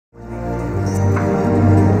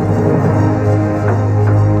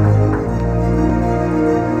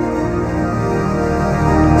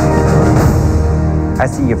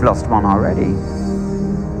We've lost one already.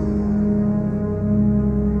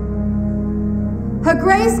 Her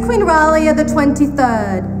Grace Queen Ralia the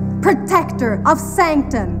 23rd, Protector of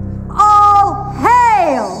Sanctum. All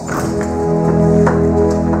hail!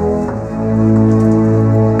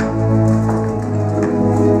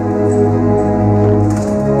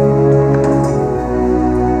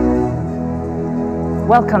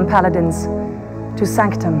 Welcome, Paladins, to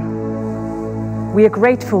Sanctum. We are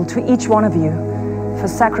grateful to each one of you for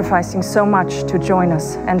sacrificing so much to join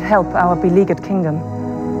us and help our beleaguered kingdom.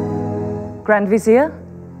 Grand Vizier,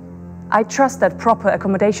 I trust that proper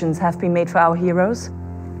accommodations have been made for our heroes.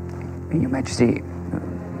 Your Majesty,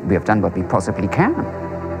 we have done what we possibly can.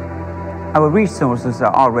 Our resources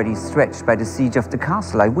are already stretched by the siege of the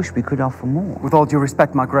castle. I wish we could offer more. With all due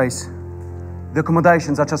respect, my grace, the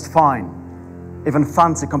accommodations are just fine. Even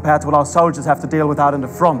fancy compared to what our soldiers have to deal with out in the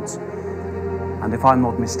front. And if I'm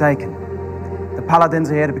not mistaken, the Paladins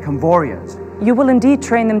are here to become warriors. You will indeed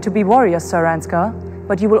train them to be warriors, Sir Ansgar,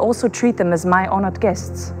 but you will also treat them as my honored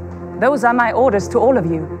guests. Those are my orders to all of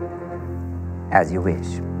you. As you wish.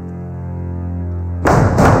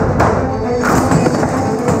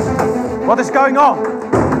 What is going on?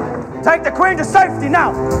 Take the Queen to safety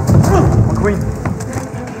now! My Queen.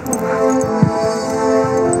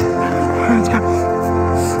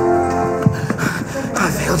 I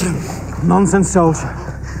failed him. Nonsense, soldier.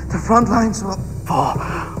 The front lines will fall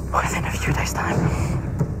within a few days' time.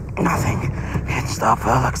 Nothing can stop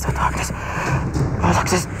Verlux the darkness.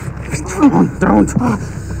 Verlux is... Don't!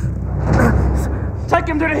 Take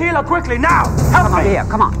him to the healer quickly, now! Help me! Here,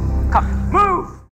 come on.